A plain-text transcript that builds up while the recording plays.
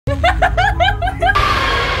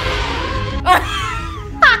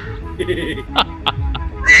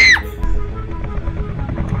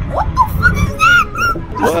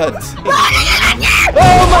What?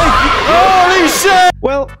 Oh my! Holy shit!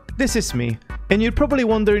 Well, this is me. And you're probably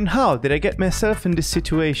wondering, how did I get myself in this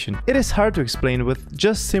situation? It is hard to explain with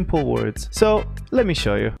just simple words. So, let me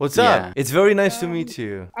show you. What's up? It's very nice to meet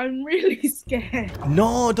you. I'm really scared.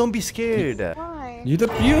 No, don't be scared. Why? You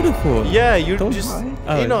look beautiful. Yeah, you're Don't just,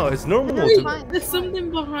 lie. you know, it's normal Wait, to... there's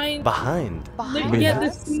something behind. Behind? Like, yeah,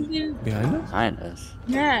 there's something. Behind us? Behind us.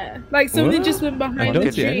 Yeah, like something What? just went I behind don't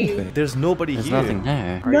the see tree. anything. There's nobody There's here. nothing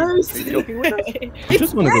there. No, I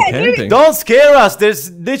just want to go camping. Don't scare us.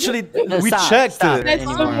 There's literally... we Stop, checked stop. it. there's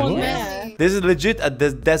Anymore. someone What? there. This is legit a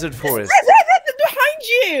desert forest. Behind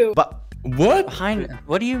you. But What? Behind?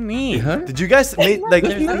 What do you mean? Behind? did you guys make like...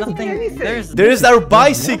 There's nothing. There's our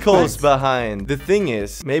bicycles behind. The thing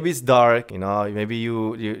is, maybe it's dark, you know, maybe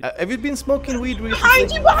you have you been smoking weed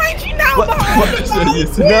recently? Behind you now. What? Behind you.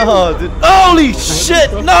 No, dude. Holy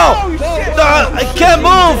shit, no! No, I can't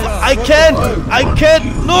move! I can't,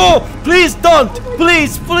 no! Please don't!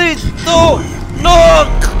 Please, no! No!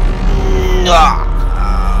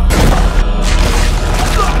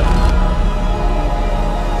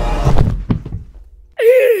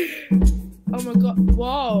 Oh my god!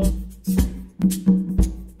 Wow.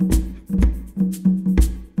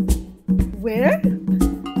 Where?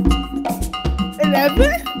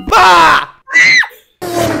 11? Ah!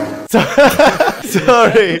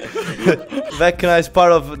 Sorry. Vecna is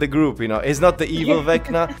part of the group, you know. It's not the evil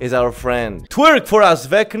Vecna, it's our friend. Twerk for us,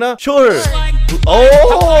 Vecna. Sure.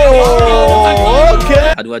 Oh,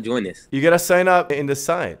 okay. How do I join this? You gotta sign up in the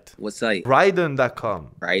site. What site? Raiden.com.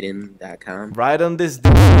 Raiden.com. Right on this.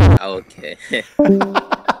 Okay.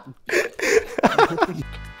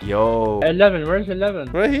 Yo. 11, where's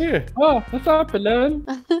 11? Right here. Oh, what's up, 11?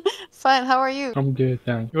 Fine, how are you? I'm good,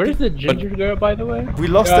 thanks. Where's the ginger girl, by the way? We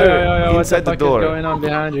lost Yo, her yo, yo, inside the what door. is going on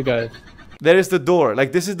behind you guys? There is the door.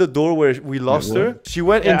 Like, this is the door where we lost her. She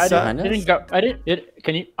went inside. I didn't go. I didn't.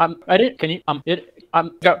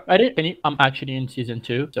 I'm actually in season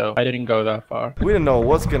 2, so I didn't go that far. We don't know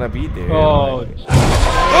what's gonna be there. Oh.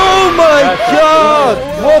 Oh my god!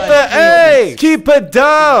 What the A? Keep it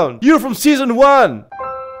down! You're from season 1!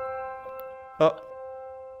 Oh.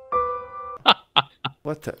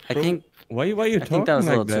 What the? I think. Why you I talking think that was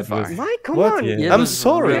a like little too that? far. Mike, come What? on. Yeah. I'm that was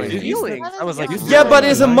sorry. really- I was like, Yeah, but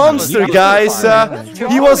he's a monster, guys.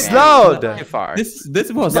 He was loud. too far. This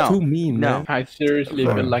was No. too mean, No. man. I seriously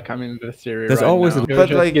feel like I'm in the series There's right always now. a- You're But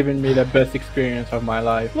just like- giving me the best experience of my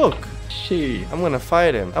life. Look, Shit. I'm gonna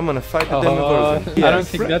fight him. I'm gonna fight the Demogorgon. I don't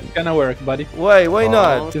think that's gonna work, buddy. Why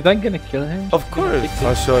not? Is that gonna kill him? Of course.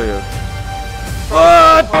 I'll show you.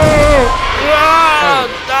 What?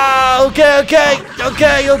 Okay.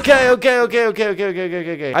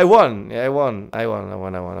 I won. Yeah, I won.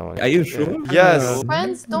 Are you sure? Yes.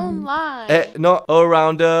 Friends don't lie. No,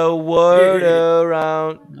 around the world,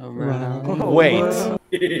 around. Wait.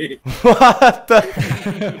 What the?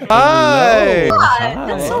 Hi.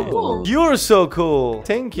 That's so cool. You're so cool.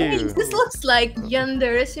 Thank Wait, you. this looks like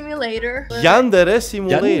Yandere Simulator. Yandere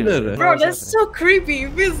Simulator. Yandere. Bro, that's so creepy.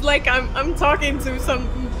 It feels like I'm talking to some.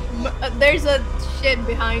 There's a shit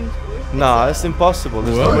behind you. Nah, it's impossible.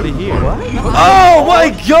 There's What? nobody here. Oh my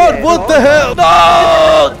god, what the hell?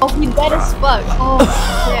 No! Oh, he's dead as fuck. Oh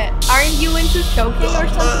shit. Aren't you into choking or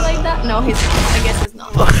something like that? No, he's not. I guess he's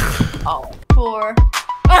not. Oh, poor.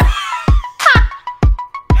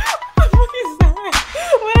 What is that?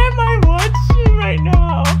 What am I watching right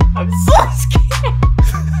now? I'm so scared.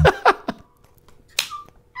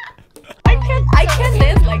 I can't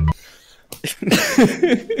dance like that.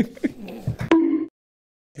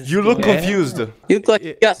 You look confused. You look like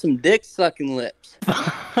you got some dick sucking lips.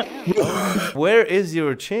 Where is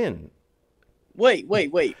your chin? Wait. No.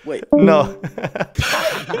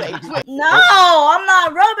 No, I'm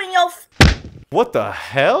not rubbing your. What the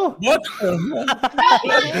hell? What?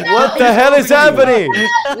 What the hell is happening?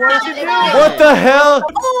 What you doing? What the hell?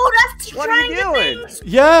 Oh, that's What are you doing?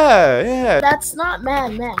 Yeah. That's not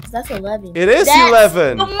Mad Max. That's 11. It is That's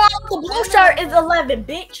 11. The one, the blue star is 11,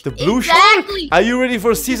 bitch. The blue exactly. Are you ready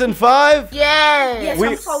for season 5? Yes, We-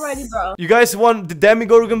 I'm so ready, bro. You guys want the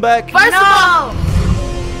Demogorgon back? First of all,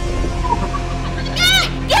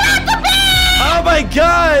 get out the bed! Oh my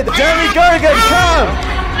god! Demogorgon, come!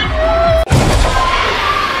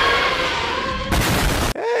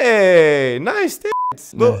 Hey, nice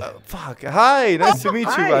dance. Fuck. Hi, nice to meet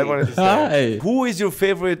you. I wanted to say. Hi. Who is your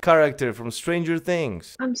favorite character from Stranger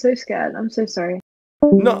Things? I'm so scared. I'm so sorry.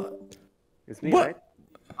 No. It's me, What?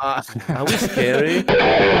 right? Are we scary?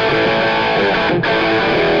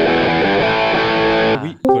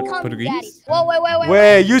 call me daddy. Portuguese? Whoa, wait.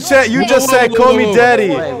 Wait, you just said call me daddy.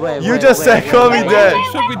 You just said call me daddy.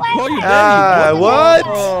 Should we call you Ah, daddy? what?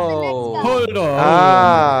 Oh. Hold on.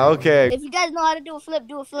 Ah, okay. If you guys know how to do a flip,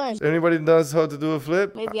 do a flip. Anybody knows how to do a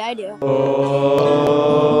flip? Maybe I do.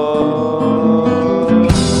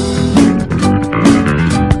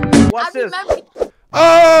 What's this?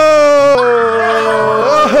 Oh!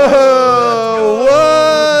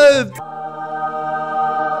 What?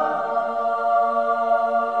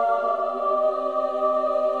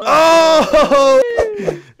 Oh!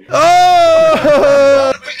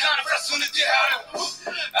 Oh!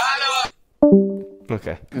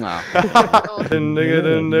 Okay. No.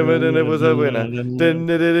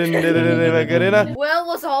 Will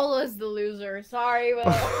was always the loser. Sorry, Will.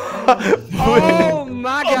 Oh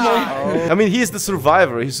my god. I mean, he's the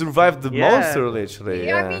survivor. He survived the monster, literally.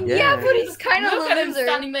 I mean, yeah, but he's kind of Look a at him loser.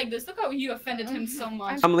 standing like this. Look how you offended him so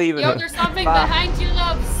much. I'm leaving. Yo, there's something behind you,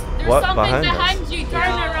 loves. There's What something behind us? behind you. Turn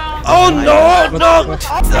around. Oh no! No!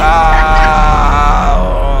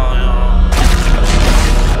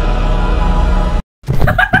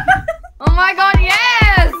 Oh my god,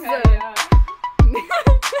 yes!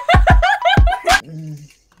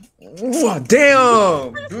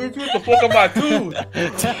 Damn! Dude, what the fuck am I tooth?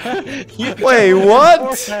 Wait, what?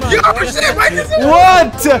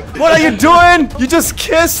 What? What are you doing? You just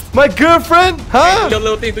kissed my girlfriend? Huh? Do your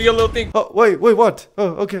little thing, do your little thing. Oh, wait, what? Oh,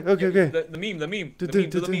 okay. The meme.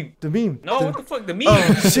 The meme. No, what the fuck? The meme. Oh,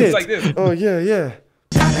 It's shit. like this. Oh, yeah.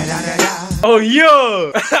 Oh,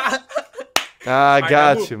 yo! I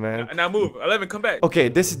got you, man. Now move. 11, come back. Okay,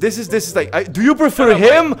 this is like, do you prefer Shut up,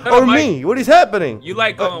 him Mike. Shut or up, Mike. me? What is happening? You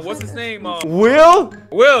like, what's his name? Will?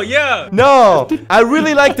 Will, yeah. No, I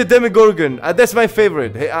really like the Demogorgon. That's my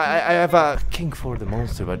favorite. Hey, I have a king for the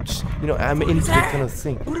monster, but just, you know, I'm into that kind of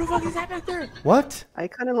thing. Who the fuck is that back there? What? I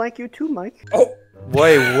kind of like you too, Mike. Oh.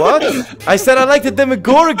 Wait, what? I said I like the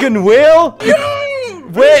Demogorgon, Will.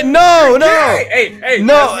 Wait, no. Hey,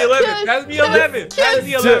 No. Pass me 11. Pass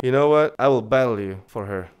me 11. You know what? I will battle you for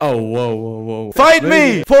her. Oh, whoa. Fight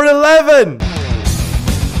me for 11.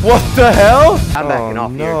 What the hell? I'm backing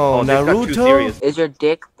off here. No, Oh, this got too Naruto. serious. Is your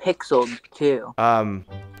dick pixeled too?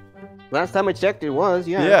 Last time I checked, it was.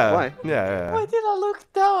 Yeah. Why? Yeah. Why did I look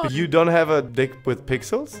down? You don't have a dick with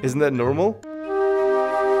pixels? Isn't that normal?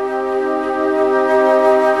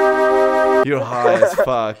 You're high as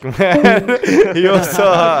fuck, man. You're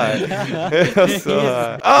so high. You're so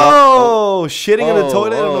high. Oh, shitting in the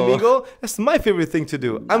toilet on Omegle? That's my favorite thing to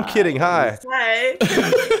do. I'm kidding. Hi.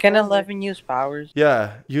 Can 11 use powers?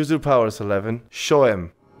 Yeah, user powers 11. Show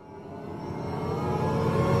him.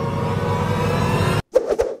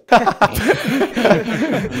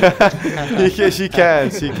 She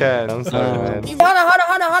can. I'm sorry, man. Hold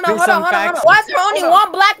on. Why is there only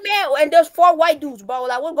one black man and there's 4 white dudes, bro?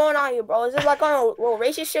 Like, what's going on here, bro? Is this like on a little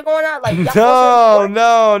racist shit going on? Like, No.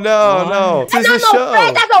 This is a show.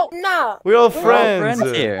 Nah. We're all We're all friends.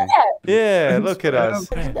 friends here. Yeah, look at us.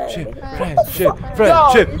 Friendship.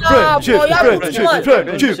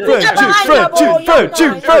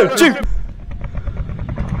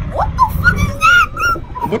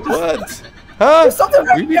 What? Huh? There's something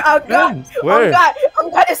right here. Oh God. Where?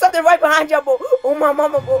 Oh God, there's something right behind you, bro. Oh my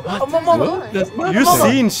mama, bro. Oh my mama. You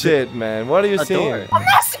seen shit, man. What are you seeing? I'm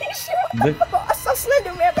not seeing shit. I saw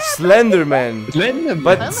Slenderman. Slenderman.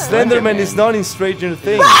 But Slenderman is not in Stranger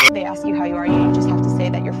Things. They ask you how you are, you just have to say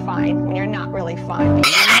that you're fine when you're not really fine.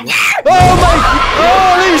 Oh my!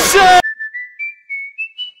 Holy shit!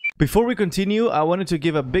 Before we continue, I wanted to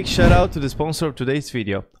give a big shout out to the sponsor of today's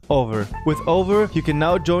video, Over. With Over, you can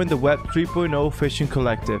now join the Web 3.0 Fashion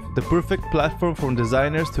Collective, the perfect platform for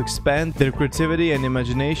designers to expand their creativity and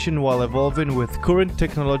imagination while evolving with current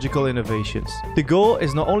technological innovations. The goal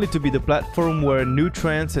is not only to be the platform where new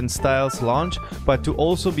trends and styles launch, but to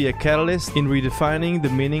also be a catalyst in redefining the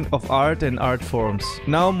meaning of art and art forms.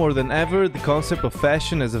 Now more than ever, the concept of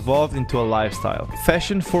fashion has evolved into a lifestyle.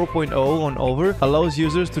 Fashion 4.0 on Over allows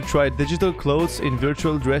users to try digital clothes in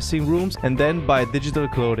virtual dressing rooms and then buy digital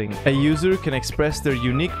clothing. A user can express their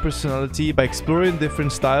unique personality by exploring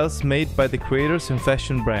different styles made by the creators and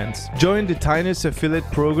fashion brands. Join the Tinus Affiliate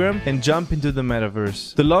Program and jump into the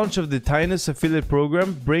metaverse. The launch of the Tinus Affiliate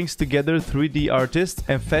Program brings together 3D artists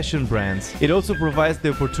and fashion brands. It also provides the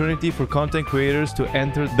opportunity for content creators to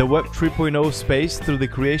enter the Web 3.0 space through the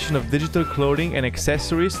creation of digital clothing and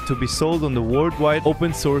accessories to be sold on the worldwide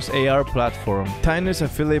open source AR platform. Tinus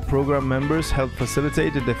Affiliate VRChat program members help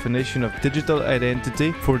facilitate the definition of digital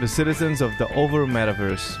identity for the citizens of the Over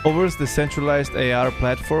metaverse. Over's decentralized AR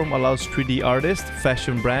platform allows 3D artists,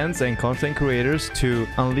 fashion brands, and content creators to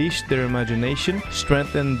unleash their imagination,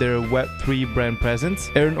 strengthen their Web3 brand presence,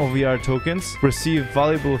 earn OVR tokens, receive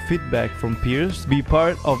valuable feedback from peers, be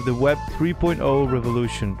part of the Web 3.0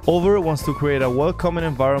 revolution. Over wants to create a welcoming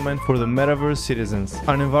environment for the metaverse citizens,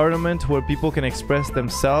 an environment where people can express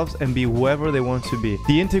themselves and be whoever they want to be.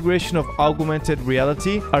 The integration of augmented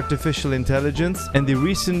reality, artificial intelligence, and the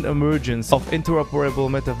recent emergence of interoperable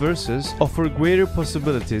metaverses offer greater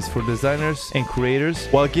possibilities for designers and creators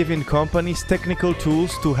while giving companies technical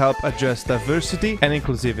tools to help address diversity and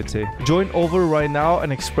inclusivity. Join Over right now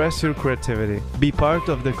and express your creativity. Be part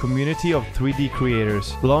of the community of 3D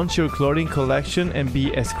creators. Launch your clothing collection and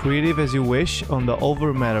be as creative as you wish on the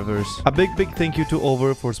Over metaverse. A big thank you to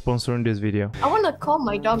Over for sponsoring this video. I want to call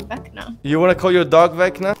my dog Vecna. You want to call your dog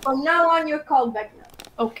Vecna? From now on, you're called Vecna.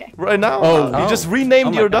 Okay. Right now? Oh, you just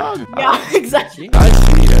renamed your dog? Yeah, exactly. I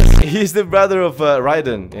see. Yes. He's the brother of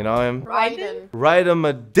Raiden, you know him? Raiden? Raiden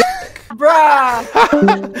a dick. Bruh!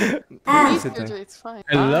 It's fine.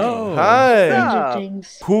 Hello. Hi.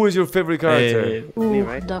 Who is your favorite character? Hey. Me,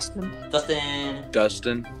 right? Dustin.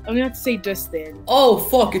 Dustin. I'm gonna have to say Dustin. Oh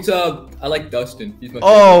fuck! It's I like Dustin. He's my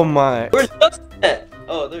Oh my. Where's Dustin at?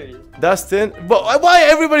 Oh, there he is. Dustin? But why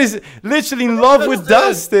everybody's literally in love with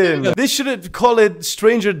Dustin? They should call it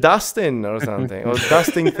Stranger Dustin or something. Or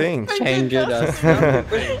Dusting thing. Change it up.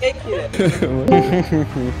 Where's the cake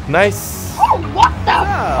at? Nice. Oh, what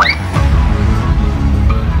the?